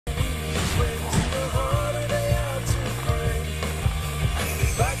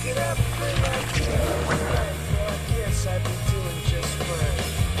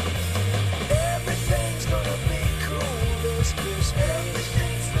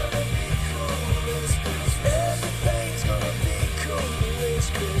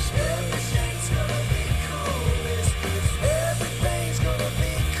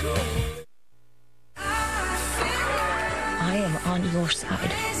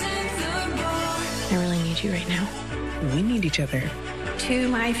need you right now. We need each other. To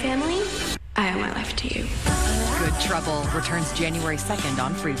my family, I owe my life to you. Good Trouble returns January 2nd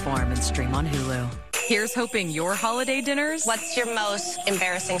on Freeform and stream on Hulu. Here's hoping your holiday dinners What's your most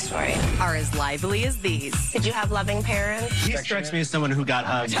embarrassing story? are as lively as these. Did you have loving parents? He strikes me as someone who got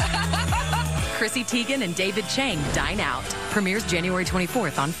hugged. Chrissy Teigen and David Chang dine out. Premieres January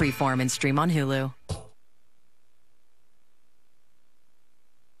 24th on Freeform and stream on Hulu.